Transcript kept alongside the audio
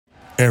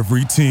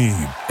Every team,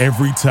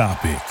 every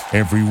topic,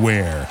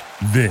 everywhere.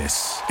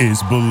 This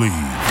is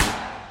Believe.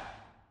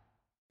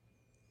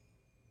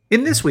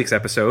 In this week's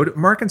episode,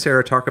 Mark and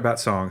Sarah Talk About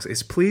Songs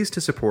is pleased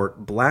to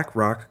support Black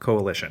Rock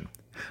Coalition.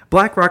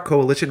 Black Rock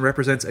Coalition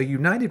represents a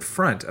united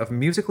front of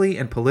musically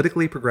and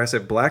politically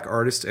progressive black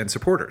artists and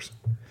supporters.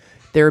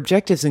 Their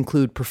objectives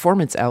include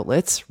performance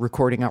outlets,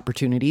 recording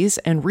opportunities,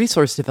 and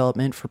resource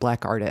development for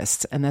black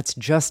artists, and that's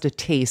just a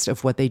taste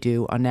of what they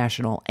do on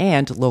national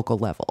and local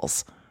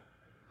levels.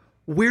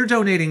 We're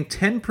donating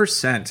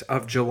 10%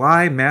 of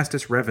July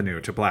Mastis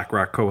revenue to Black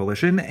Rock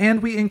Coalition, and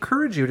we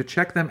encourage you to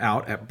check them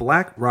out at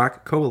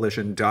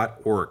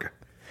blackrockcoalition.org.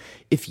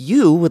 If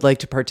you would like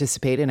to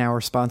participate in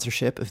our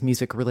sponsorship of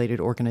music-related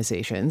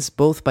organizations,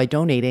 both by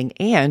donating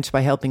and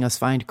by helping us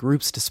find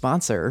groups to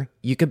sponsor,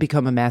 you can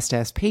become a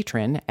Mastas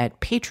patron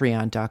at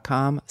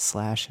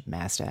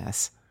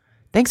patreon.com/Mastas.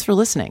 Thanks for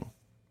listening.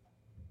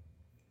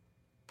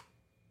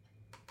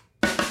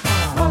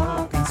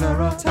 Mark and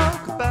Sarah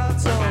talk about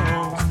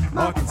songs.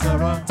 Mark and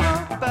Sarah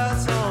talk about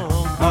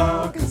songs.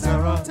 Mark and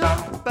Sarah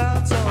talk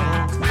about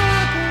songs.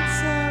 Mark and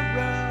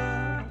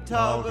Sarah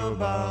talk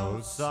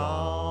about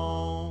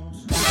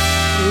songs.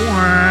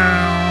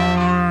 Wow.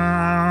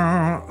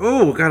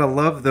 Oh, gotta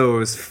love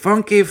those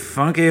funky,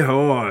 funky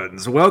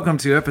horns. Welcome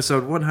to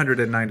episode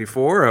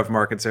 194 of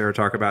Mark and Sarah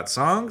Talk About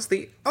Songs,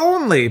 the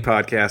only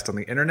podcast on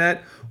the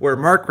internet where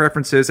Mark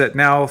references at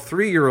now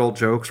 3-year-old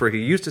jokes where he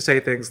used to say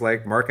things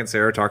like Mark and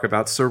Sarah talk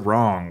about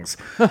sarongs.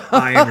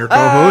 I am your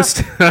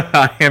co-host.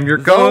 I am your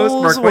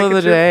co-host, Mark Those were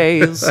the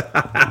days.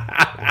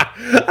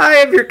 I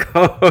am your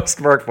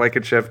co-host, Mark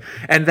Blankenship,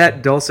 and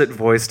that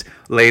dulcet-voiced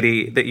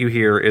lady that you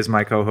hear is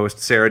my co-host,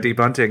 Sarah D.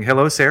 Bunting.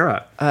 Hello,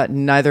 Sarah.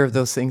 Neither of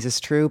those things is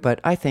true,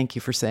 but I thank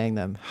you for saying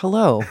them.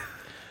 Hello.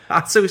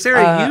 So,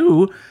 Sarah,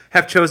 you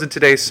have chosen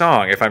today's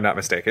song, if I'm not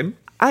mistaken.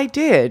 I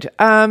did.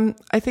 I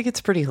think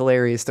it's pretty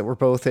hilarious that we're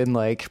both in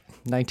like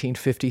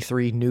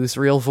 1953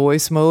 newsreel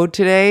voice mode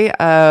today.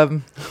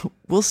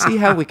 We'll see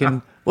how we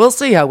can. We'll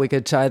see how we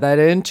could tie that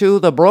into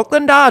the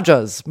Brooklyn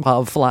Dodgers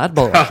of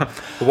Flatbush.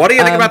 What do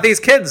you think about these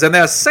kids and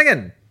their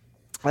singing?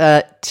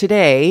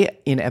 Today,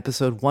 in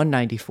episode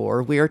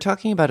 194, we are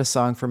talking about a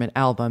song from an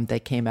album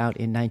that came out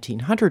in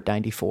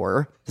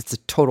 1994. It's a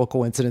total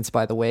coincidence,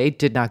 by the way.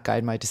 Did not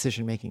guide my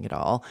decision-making at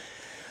all.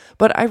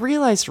 But I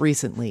realized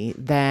recently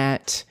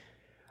that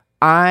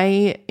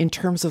in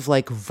terms of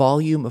like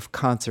volume of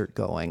concert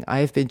going, I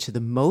have been to the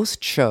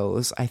most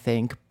shows, I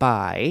think,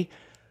 by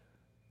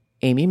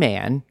Aimee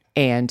Mann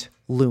and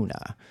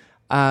Luna.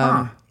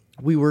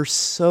 We were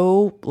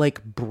so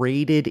like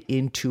braided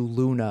into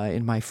Luna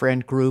in my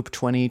friend group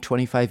 20,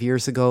 25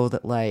 years ago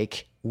that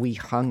like we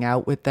hung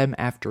out with them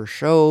after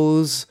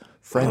shows.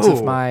 Friends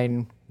of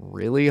mine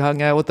really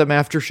hung out with them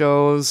after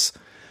shows.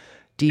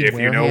 Dean If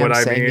Wareham you know what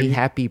I sang me mean.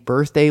 happy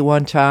birthday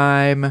one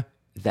time.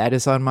 That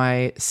is on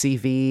my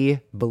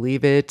CV.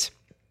 Believe it.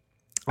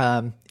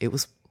 It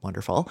was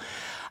wonderful.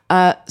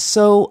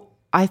 So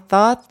I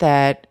thought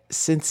that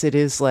since it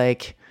is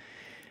like,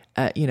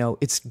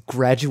 it's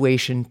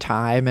graduation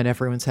time and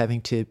everyone's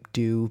having to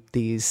do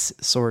these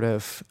sort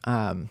of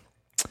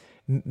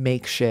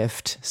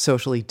makeshift,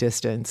 socially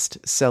distanced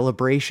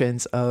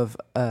celebrations of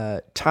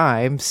a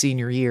time,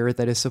 senior year,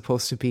 that is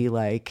supposed to be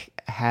like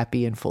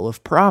happy and full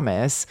of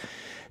promise,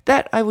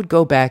 that I would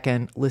go back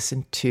and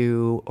listen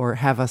to, or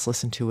have us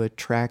listen to, a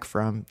track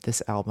from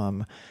this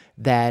album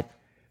that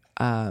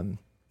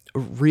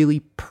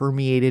really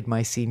permeated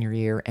my senior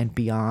year and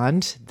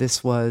beyond.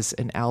 This was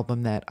an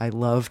album that I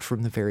loved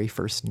from the very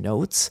first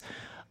notes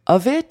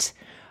of it,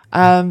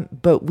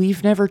 but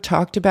we've never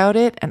talked about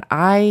it, and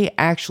I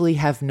actually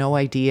have no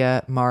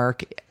idea,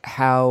 Mark,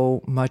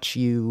 how much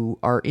you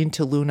are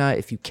into Luna,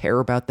 if you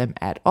care about them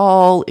at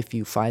all, if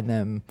you find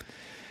them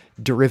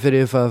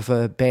derivative of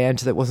a band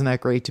that wasn't that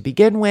great to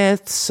begin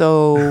with.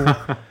 So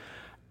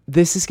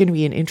this is going to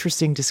be an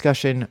interesting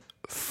discussion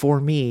for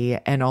me,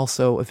 and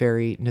also a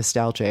very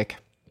nostalgic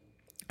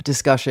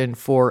discussion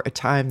for a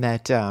time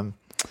that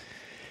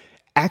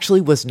actually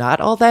was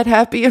not all that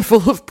happy and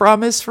full of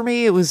promise for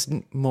me. It was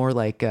more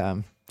like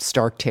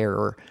stark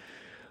terror.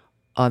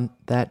 On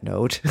that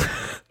note,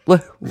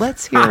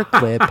 let's hear a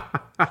clip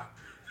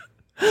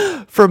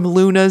from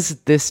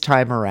Luna's This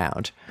Time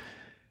Around.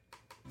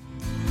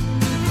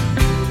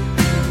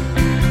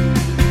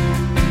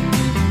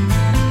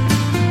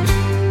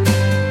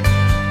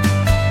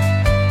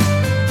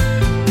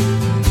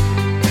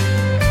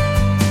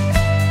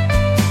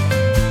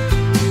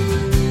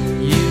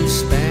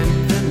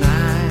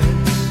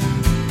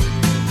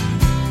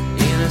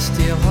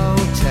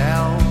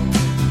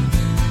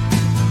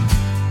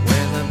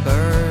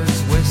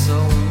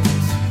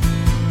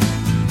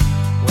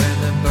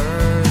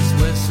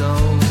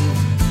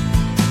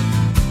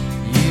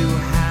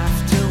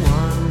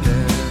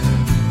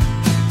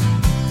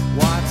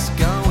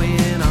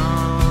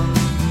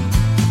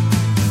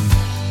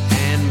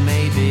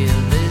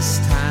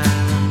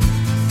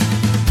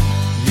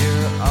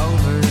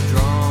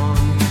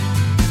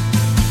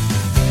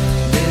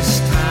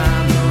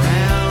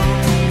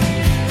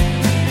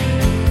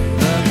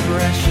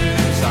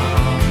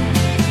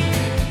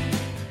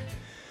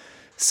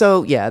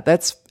 So yeah,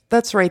 that's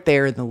right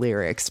there in the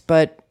lyrics.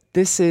 But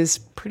this is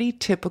pretty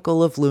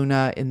typical of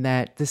Luna in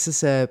that this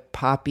is a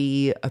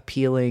poppy,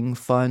 appealing,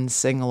 fun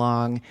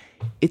sing-along.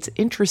 It's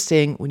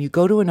interesting, when you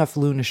go to enough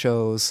Luna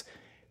shows,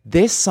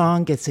 this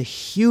song gets a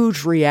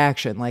huge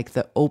reaction. Like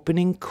the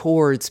opening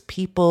chords,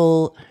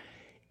 people,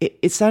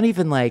 it's not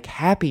even like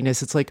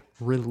happiness, it's like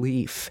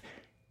relief.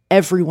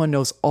 Everyone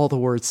knows all the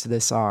words to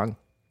this song.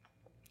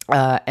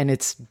 And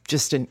it's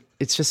just an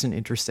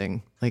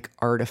interesting like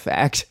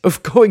artifact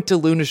of going to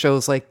Luna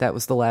shows. Like that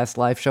was the last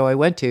live show I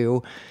went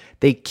to.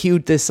 They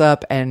queued this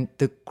up and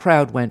the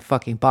crowd went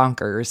fucking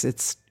bonkers.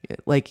 It's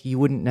like you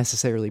wouldn't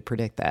necessarily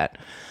predict that.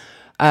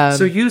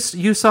 So you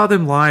saw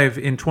them live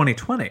in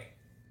 2020?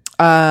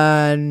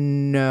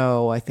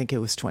 No, I think it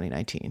was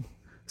 2019.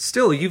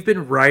 Still, you've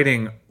been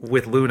writing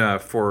with Luna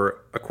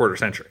for a quarter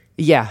century.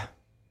 Yeah.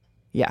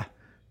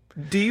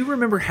 Do you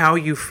remember how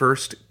you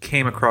first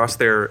came across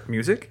their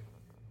music?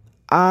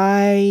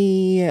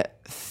 I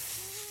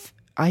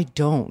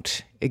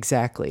don't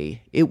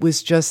exactly. It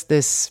was just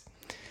this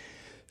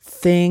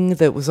thing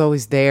that was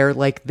always there.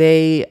 Like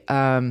they,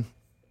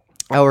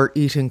 our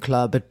Eaton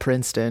Club at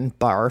Princeton,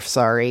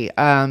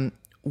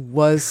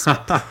 was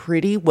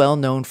pretty well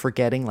known for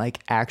getting like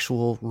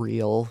actual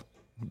real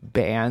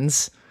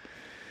bands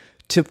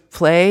to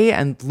play.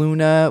 And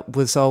Luna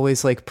was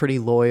always like pretty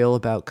loyal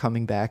about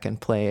coming back and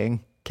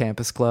playing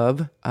Campus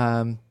Club.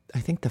 I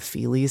think the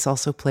Feelies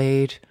also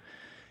played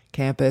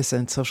Campus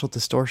and Social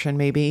Distortion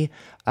maybe.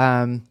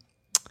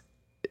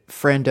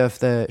 Friend of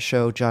the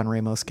show, John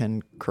Ramos,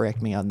 can correct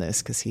me on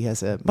this because he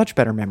has a much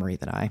better memory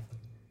than I.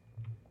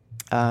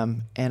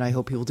 And I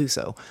hope he will do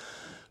so.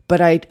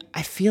 But I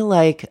feel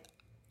like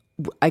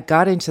I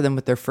got into them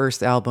with their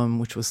first album,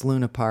 which was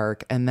Luna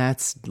Park, and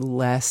that's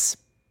less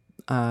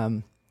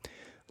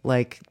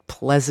like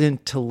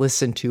pleasant to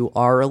listen to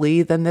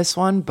orally than this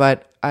one.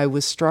 But I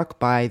was struck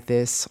by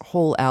this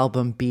whole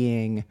album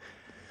being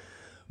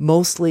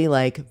mostly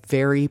like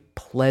very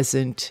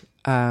pleasant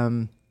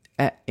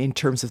in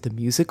terms of the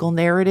musical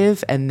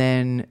narrative, and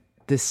then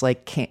this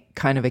like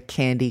kind of a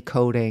candy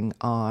coating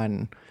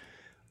on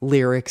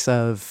lyrics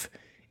of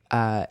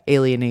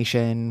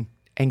alienation,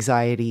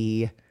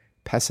 anxiety,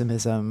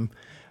 pessimism.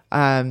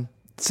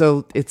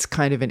 So it's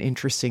kind of an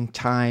interesting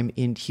time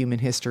in human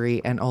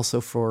history, and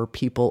also for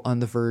people on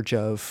the verge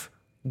of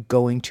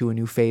going to a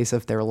new phase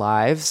of their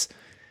lives,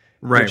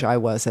 right, which I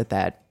was at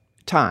that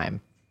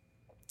time.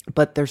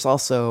 But there's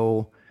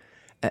also,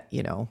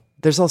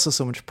 there's also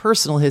so much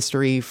personal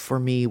history for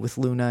me with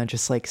Luna,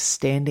 just like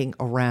standing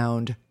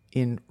around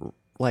in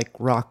like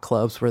rock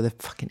clubs where the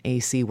fucking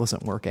AC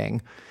wasn't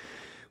working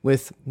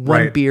with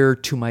one beer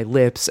to my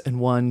lips and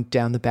one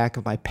down the back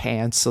of my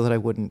pants so that I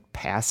wouldn't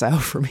pass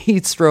out from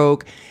heat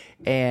stroke.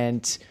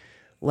 And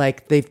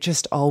like, they've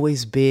just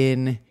always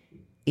been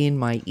in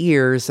my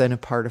ears and a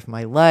part of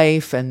my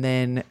life. And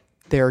then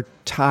their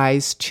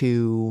ties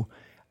to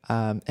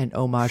and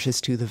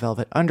homages to the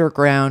Velvet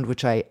Underground,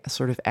 which I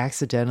sort of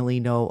accidentally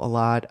know a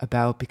lot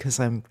about because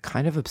I'm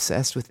kind of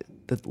obsessed with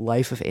the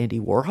life of Andy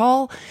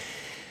Warhol.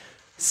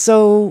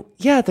 So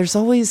yeah, there's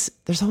always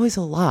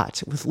a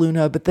lot with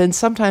Luna, but then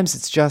sometimes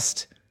it's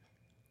just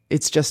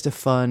a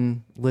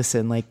fun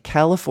listen. Like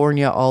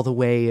California All the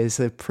Way is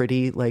a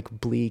pretty like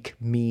bleak,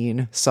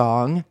 mean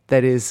song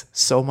that is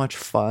so much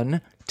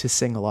fun to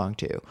sing along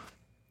to.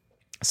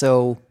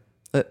 So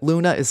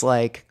Luna is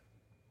like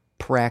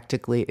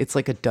practically, it's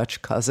like a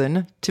Dutch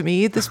cousin to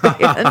me, this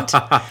band.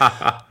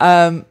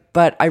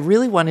 But I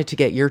really wanted to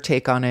get your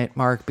take on it,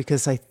 Mark,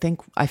 because I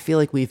feel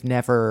like we've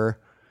never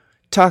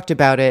talked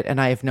about it, and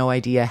I have no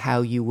idea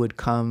how you would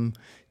come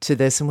to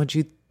this and what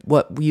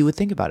you would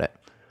think about it.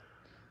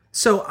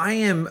 So I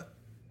am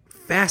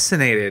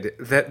fascinated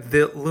that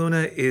the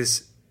Luna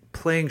is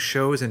playing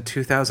shows in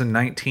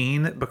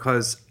 2019,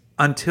 because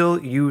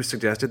until you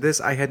suggested this,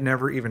 I had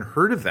never even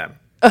heard of them.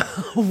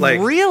 Like,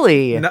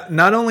 really?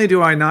 Not only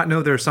do I not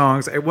know their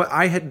songs,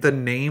 I had the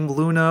name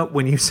Luna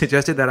when you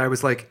suggested that. I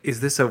was like, "Is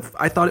this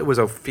I thought it was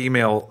a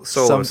female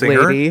solo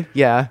singer." Lady,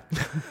 yeah.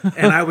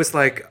 And I was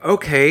like,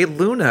 "Okay,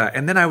 Luna."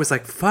 And then I was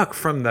like, "Fuck!"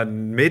 From the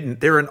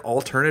they're an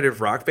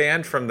alternative rock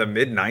band from the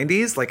mid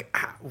 '90s. Like,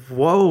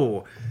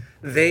 whoa,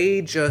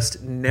 they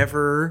just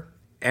never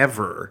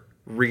ever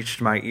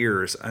reached my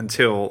ears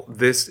until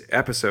this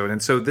episode,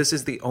 and so this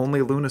is the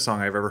only Luna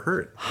song I've ever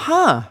heard.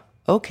 Huh.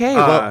 Okay,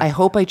 well, I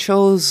hope I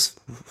chose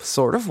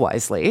sort of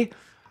wisely.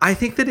 I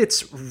think that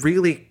it's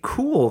really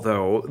cool,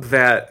 though,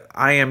 that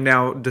I am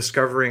now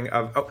discovering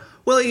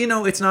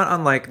it's not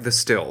unlike The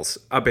Stills,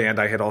 a band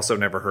I had also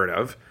never heard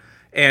of.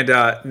 And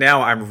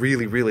now I'm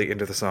really, really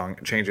into the song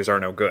Changes Are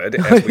No Good,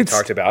 as we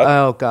talked about.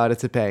 Oh, God,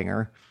 it's a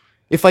banger.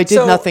 If I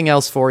did nothing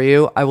else for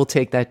you, I will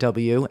take that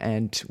W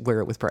and wear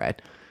it with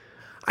pride.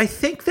 I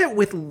think that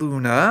with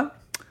Luna,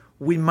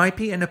 we might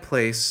be in a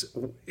place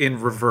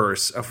in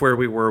reverse of where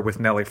we were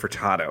with Nelly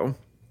Furtado.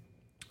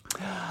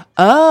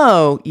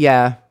 Oh,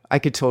 yeah. I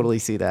could totally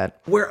see that.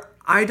 Where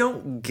I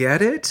don't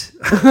get it.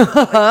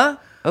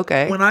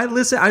 Okay. When I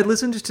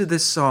listened to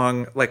this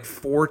song like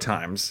 4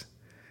 times,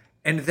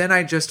 And then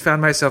I just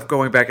found myself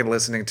going back and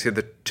listening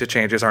to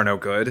Changes Are No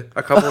Good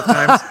a couple of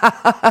times.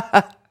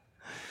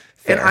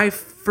 And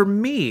for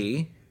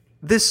me,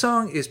 this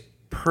song is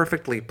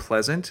perfectly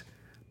pleasant,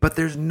 but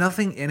there's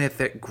nothing in it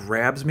that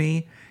grabs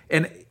me.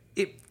 And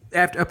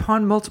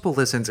upon multiple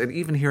listens and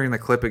even hearing the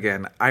clip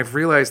again, I've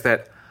realized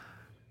that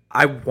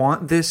I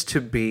want this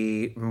to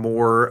be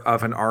more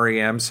of an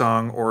REM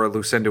song or a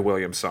Lucinda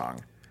Williams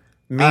song.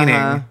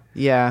 Meaning,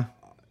 yeah,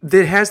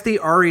 that has the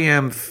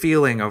REM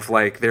feeling of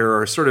like there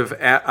are sort of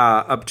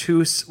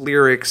obtuse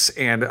lyrics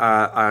and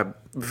a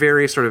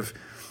very sort of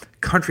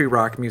country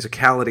rock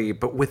musicality,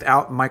 but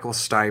without Michael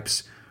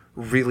Stipe's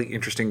really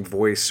interesting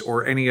voice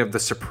or any of the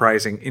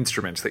surprising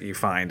instruments that you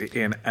find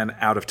in an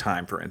Out of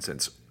Time, for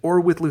instance. Or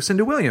with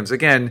Lucinda Williams,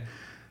 again,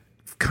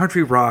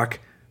 country rock,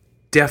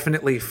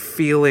 definitely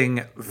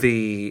feeling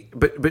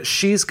but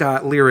she's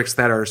got lyrics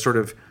that are sort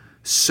of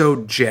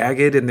so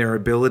jagged in their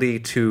ability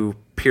to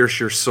pierce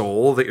your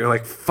soul that you're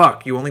like,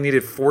 fuck, you only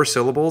needed 4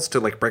 syllables to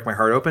like break my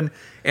heart open.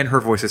 And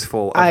her voice is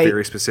full of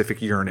very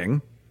specific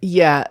yearning.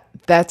 Yeah,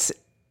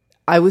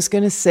 I was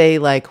going to say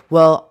like,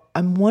 well,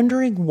 I'm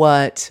wondering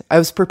I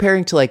was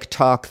preparing to like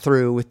talk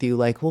through with you,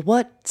 like, well,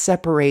 what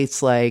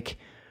separates like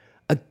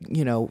a,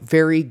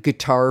 very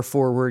guitar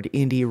forward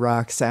indie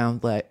rock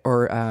sound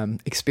or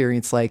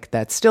experience like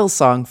that Still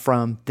song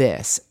from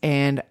this.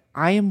 And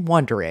I am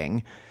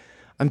wondering,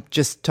 I'm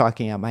just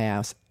talking out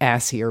my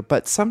ass here,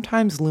 but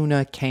sometimes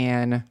Luna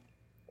can,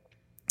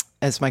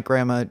 as my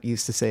grandma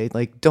used to say,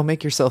 like, don't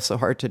make yourself so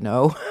hard to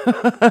know.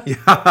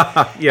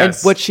 Yeah,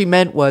 yes. And what she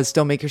meant was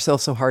don't make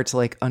yourself so hard to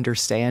like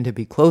understand and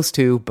be close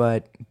to,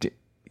 but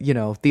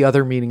the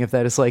other meaning of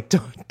that is like,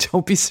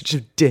 don't be such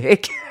a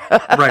dick.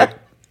 Right.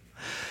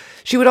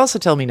 She would also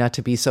tell me not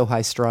to be so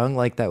high strung.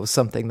 Like that was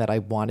something that I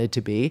wanted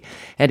to be.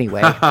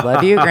 Anyway,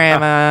 love you,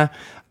 Grandma.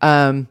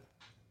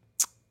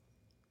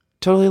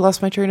 Totally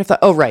lost my train of thought.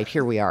 Oh, right.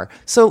 Here we are.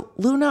 So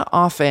Luna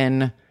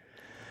often,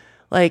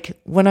 like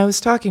when I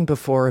was talking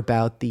before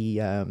about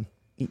the,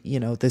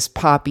 this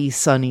poppy,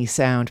 sunny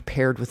sound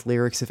paired with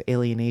lyrics of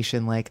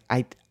alienation, like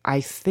I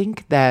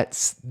think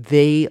that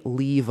they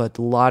leave a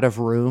lot of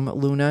room,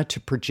 Luna, to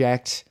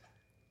project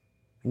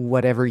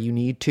whatever you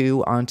need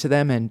to onto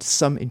them. And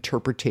some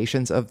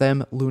interpretations of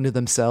them, Luna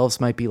themselves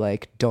might be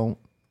like, don't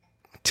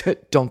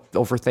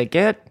overthink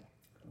it.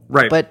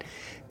 Right. But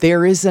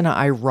there is an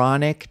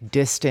ironic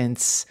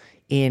distance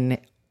in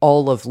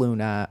all of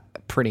Luna,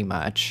 pretty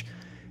much,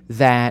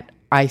 that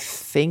I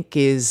think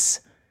is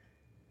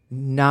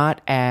not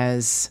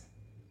as...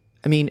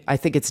 I mean, I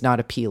think it's not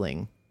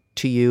appealing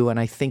to you, and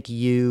I think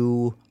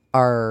you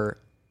are,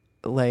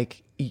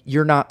 like,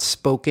 you're not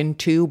spoken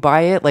to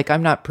by it. Like,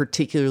 I'm not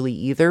particularly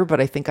either,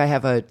 but I think I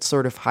have a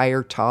sort of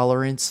higher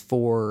tolerance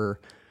for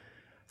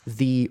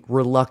the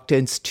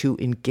reluctance to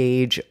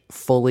engage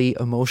fully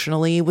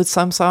emotionally with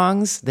some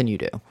songs than you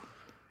do.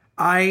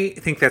 I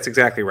think that's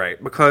exactly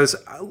right, because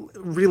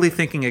really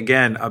thinking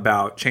again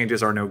about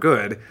Changes Are No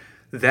Good,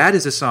 that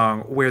is a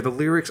song where the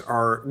lyrics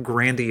are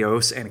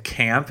grandiose and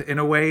camp in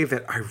a way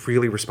that I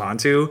really respond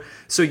to.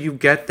 So you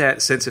get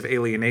that sense of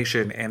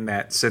alienation and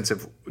that sense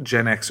of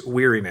Gen X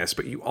weariness,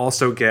 but you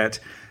also get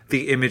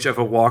the image of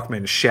a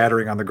Walkman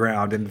shattering on the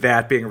ground and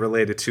that being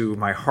related to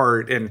my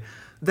heart and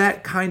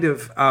that kind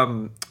of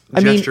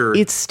gesture. I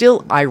mean, it's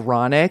still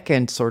ironic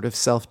and sort of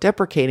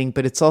self-deprecating,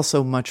 but it's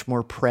also much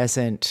more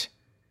present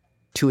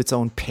to its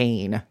own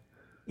pain.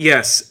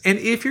 Yes, and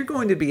if you're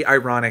going to be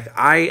ironic,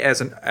 I,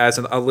 as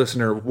a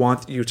listener,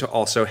 want you to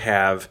also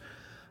have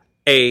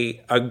a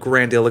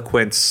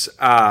grandiloquence.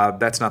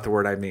 That's not the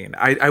word I mean.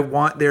 I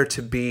want there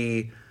to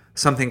be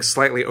something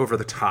slightly over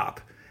the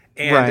top.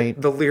 And right.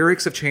 The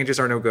lyrics of Changes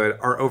Are No Good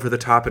are over the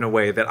top in a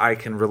way that I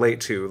can relate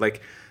to.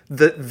 Like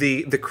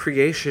the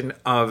creation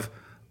of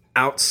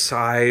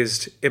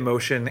outsized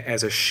emotion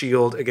as a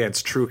shield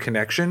against true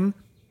connection.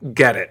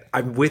 Get it.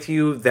 I'm with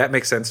you. That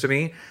makes sense to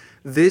me.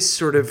 This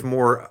sort of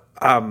more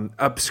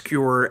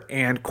obscure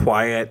and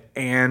quiet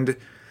and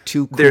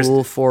too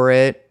cool for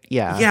it.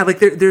 Yeah. Yeah, like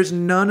there's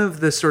none of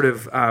the sort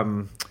of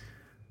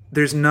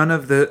there's none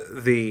of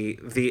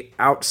the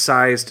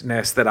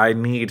outsizedness that I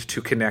need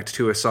to connect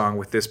to a song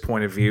with this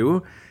point of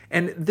view.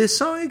 And this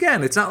song,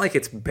 again, it's not like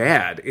it's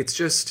bad. It's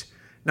just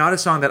not a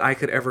song that I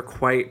could ever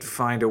quite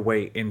find a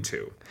way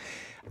into.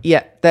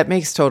 Yeah, that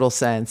makes total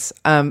sense.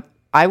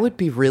 I would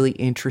be really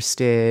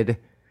interested.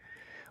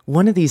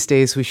 One of these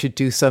days we should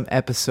do some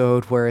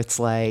episode where it's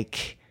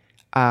like,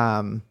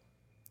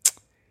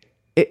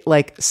 it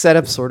like set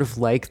up sort of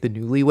like the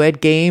Newlywed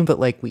Game, but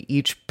like we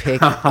each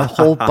pick a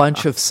whole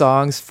bunch of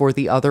songs for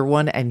the other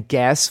one and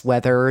guess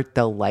whether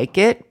they'll like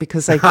it.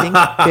 Because I think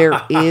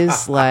there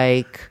is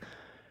like,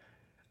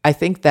 I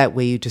think that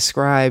way you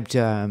described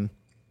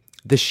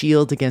the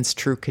shield against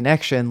true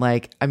connection.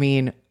 Like, I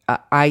mean,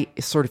 I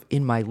sort of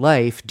in my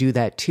life do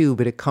that too,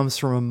 but it comes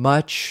from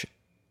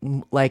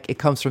it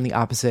comes from the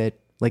opposite,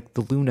 like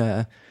the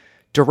Luna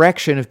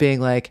direction of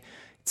being like,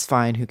 it's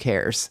fine, who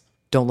cares?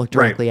 Don't look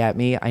directly at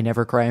me. I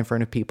never cry in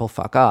front of people.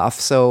 Fuck off.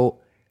 So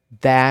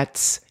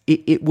that's,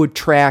 it would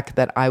track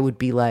that I would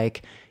be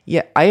like,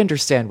 Yeah, I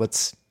understand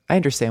what's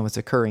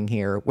occurring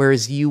here.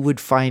 Whereas you would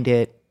find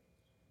it,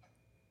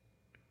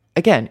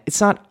 again,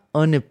 it's not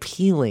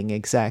unappealing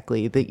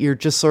exactly, that you're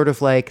just sort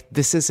of like,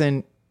 this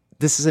isn't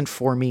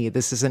for me.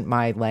 This isn't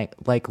my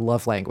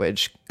love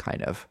language,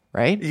 kind of,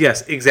 right?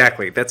 Yes,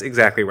 exactly. That's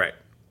exactly right.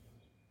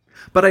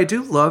 But I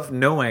do love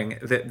knowing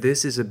that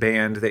this is a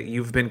band that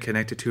you've been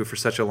connected to for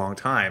such a long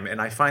time.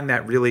 And I find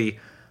that really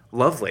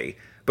lovely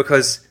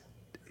because,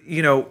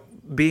 you know,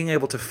 being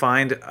able to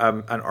find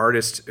an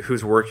artist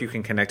whose work you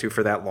can connect to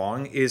for that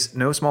long is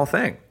no small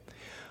thing.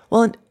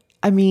 Well, and,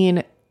 I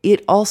mean,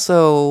 it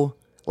also,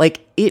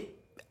 like,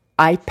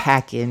 I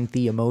pack in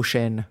the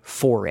emotion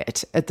for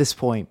it at this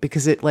point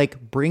because it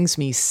like brings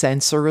me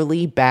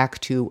sensorily back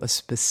to a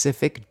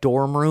specific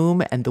dorm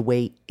room and the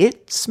way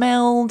it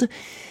smelled.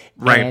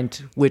 Right. And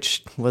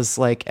which was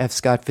like F.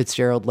 Scott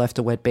Fitzgerald left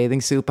a wet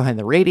bathing suit behind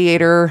the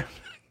radiator.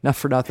 Not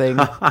for nothing.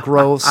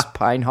 Gross.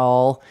 Pine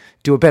Hall.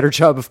 Do a better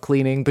job of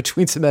cleaning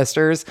between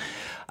semesters.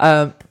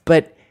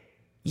 But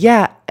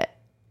yeah,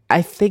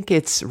 I think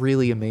it's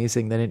really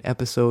amazing that in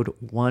episode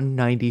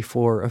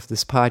 194 of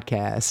this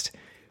podcast,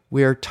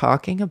 we are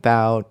talking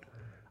about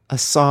a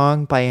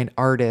song by an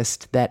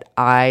artist that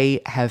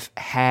I have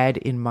had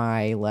in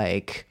my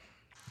like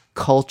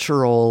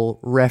cultural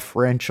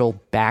referential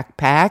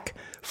backpack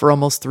for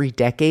almost 3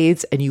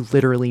 decades, and you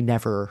literally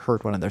never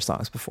heard one of their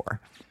songs before.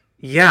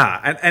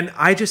 Yeah, and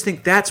I just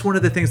think that's one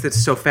of the things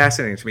that's so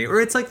fascinating to me. Or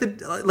it's like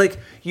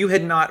you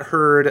had not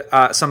heard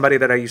somebody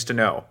that I used to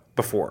know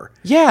before.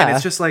 Yeah. And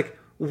it's just like,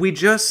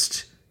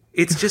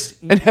 it's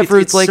just... And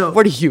Everett's like, so,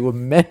 what are you, a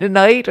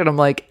Mennonite? And I'm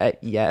like,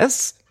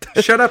 yes.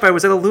 Shut up, I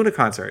was at a Luna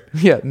concert.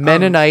 Yeah,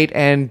 Mennonite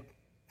and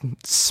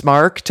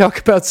Smark talk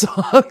about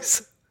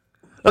songs.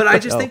 But I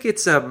just think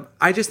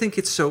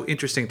it's so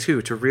interesting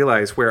too to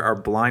realize where our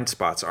blind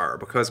spots are,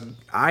 because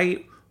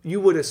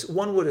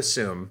one would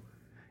assume,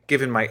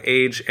 given my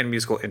age and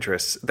musical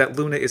interests, that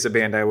Luna is a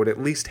band I would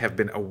at least have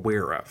been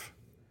aware of.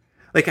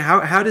 Like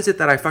how does it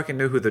that I fucking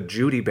know who the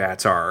Judy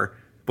Bats are?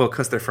 Well,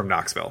 because they're from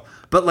Knoxville.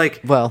 But like,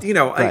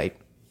 right.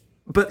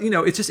 But,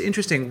 it's just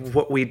interesting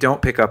what we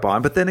don't pick up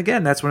on. But then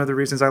again, that's one of the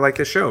reasons I like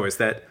this show, is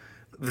that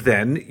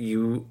then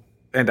you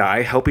and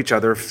I help each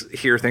other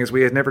hear things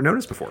we had never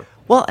noticed before.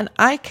 Well, and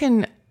I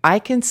can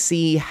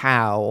see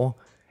how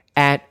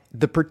at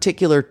the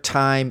particular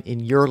time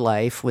in your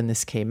life when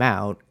this came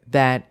out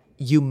that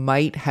you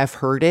might have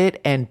heard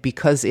it, and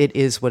because it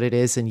is what it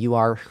is and you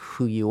are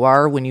who you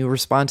are when you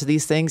respond to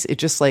these things, it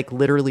just like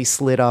literally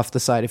slid off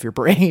the side of your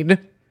brain.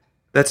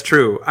 That's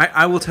true.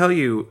 I will tell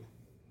you,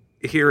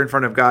 here in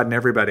front of God and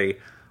everybody,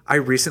 I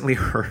recently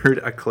heard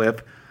a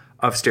clip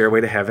of Stairway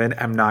to Heaven.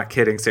 I'm not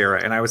kidding,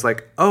 Sarah. And I was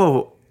like,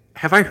 oh,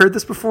 have I heard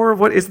this before?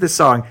 What is this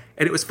song?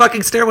 And it was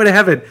fucking Stairway to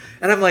Heaven.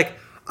 And I'm like,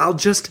 I'll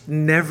just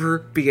never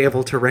be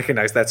able to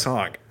recognize that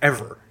song,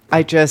 ever.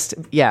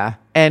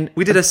 And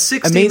we did a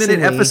 60-minute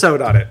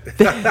episode on it.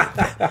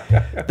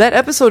 That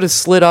episode has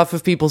slid off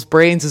of people's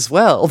brains as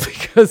well,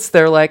 because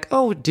they're like,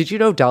 oh, did you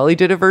know Dolly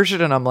did a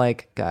version? And I'm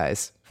like,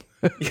 guys.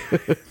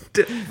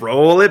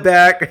 Roll it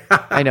back.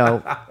 I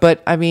know.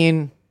 But I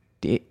mean,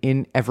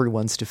 in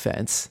everyone's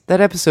defense, that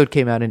episode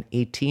came out in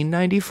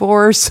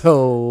 1894.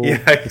 So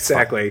yeah,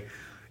 exactly.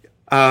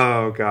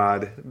 Oh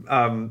God.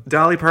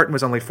 Dolly Parton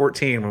was only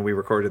 14 when we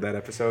recorded that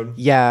episode.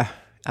 Yeah.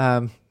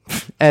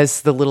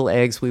 As the little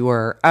eggs we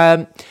were.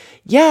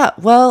 Yeah.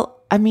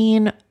 Well, I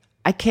mean,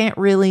 I can't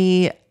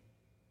really,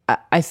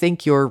 I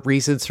think your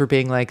reasons for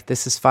being like,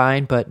 this is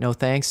fine, but no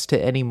thanks to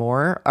any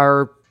more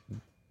are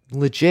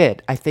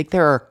legit. I think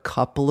there are a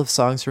couple of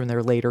songs from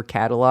their later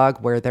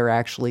catalog where they're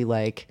actually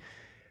like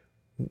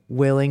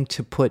willing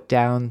to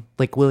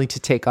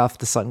take off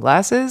the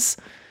sunglasses.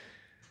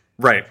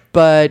 Right.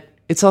 But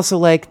it's also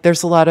like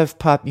there's a lot of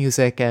pop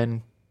music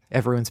and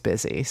everyone's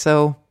busy.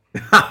 So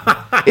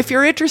if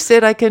you're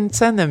interested, I can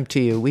send them to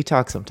you. We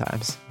talk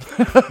sometimes.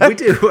 We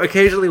do.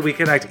 Occasionally we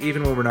connect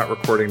even when we're not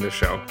recording this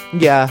show.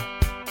 Yeah.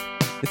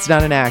 It's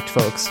not an act,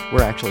 folks.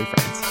 We're actually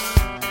friends.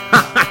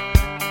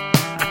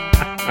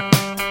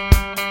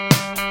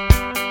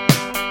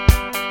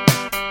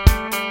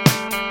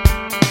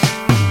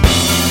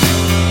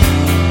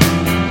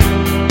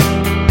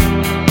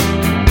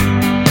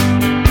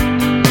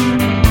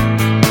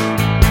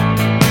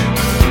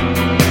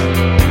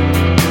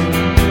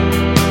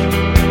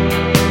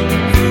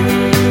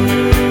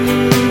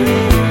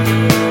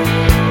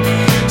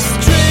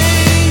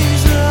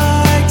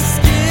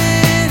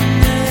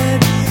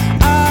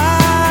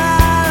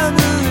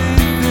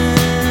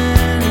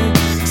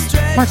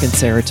 Mark and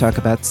Sarah Talk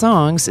About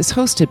Songs is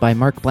hosted by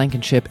Mark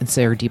Blankenship and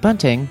Sarah D.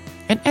 Bunting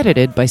and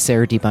edited by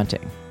Sarah D.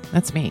 Bunting.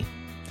 That's me.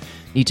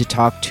 Need to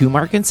talk to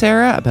Mark and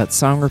Sarah about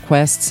song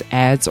requests,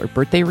 ads, or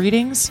birthday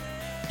readings?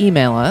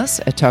 Email us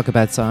at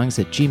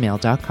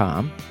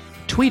talkaboutsongs@gmail.com,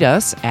 tweet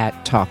us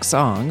at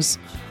talksongs,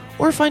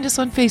 or find us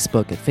on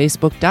Facebook at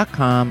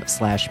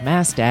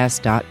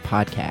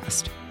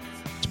facebook.com/mastass.podcast.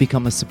 To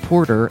become a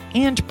supporter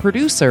and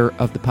producer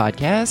of the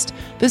podcast,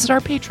 visit our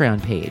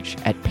Patreon page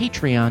at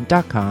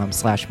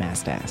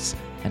patreon.com/mastass.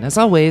 And as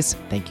always,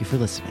 thank you for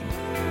listening.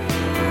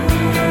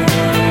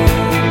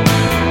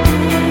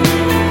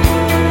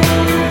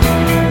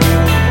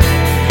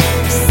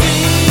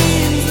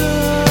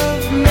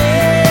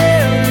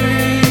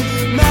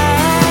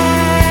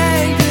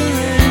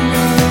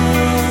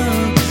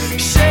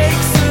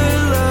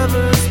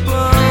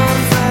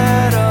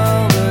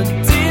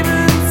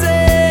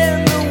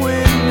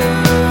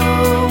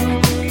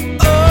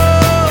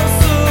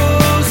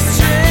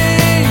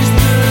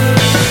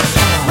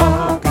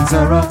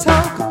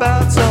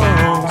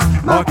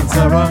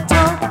 Sarah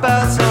talk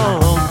about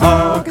songs.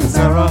 Mark and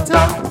Sarah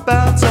talk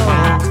about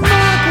songs.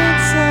 Mark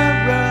and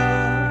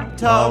Sarah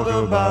talk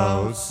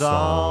about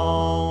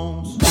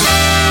songs.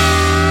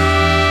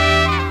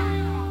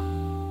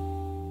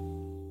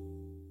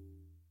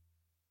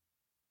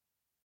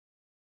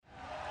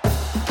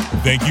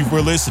 Thank you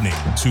for listening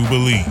to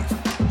Believe.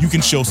 You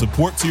can show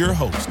support to your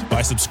host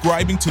by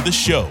subscribing to the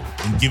show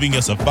and giving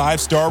us a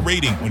 5-star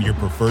rating on your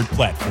preferred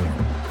platform.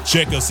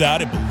 Check us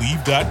out at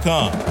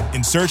Believe.com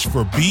and search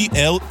for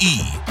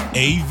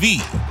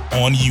BLEAV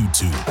on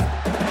YouTube.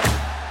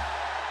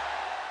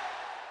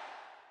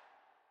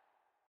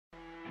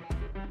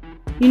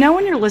 You know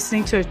when you're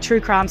listening to a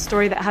true crime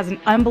story that has an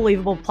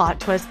unbelievable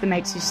plot twist that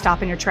makes you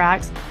stop in your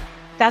tracks?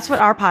 That's what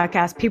our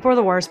podcast, People Are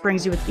the Worst,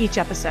 brings you with each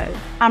episode.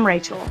 I'm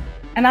Rachel.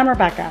 And I'm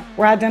Rebecca.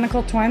 We're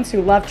identical twins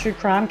who love true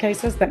crime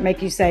cases that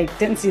make you say,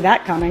 didn't see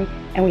that coming,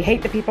 and we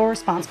hate the people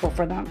responsible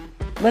for them.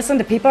 Listen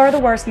to People Are the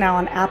Worst now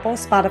on Apple,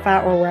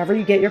 Spotify, or wherever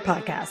you get your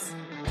podcasts.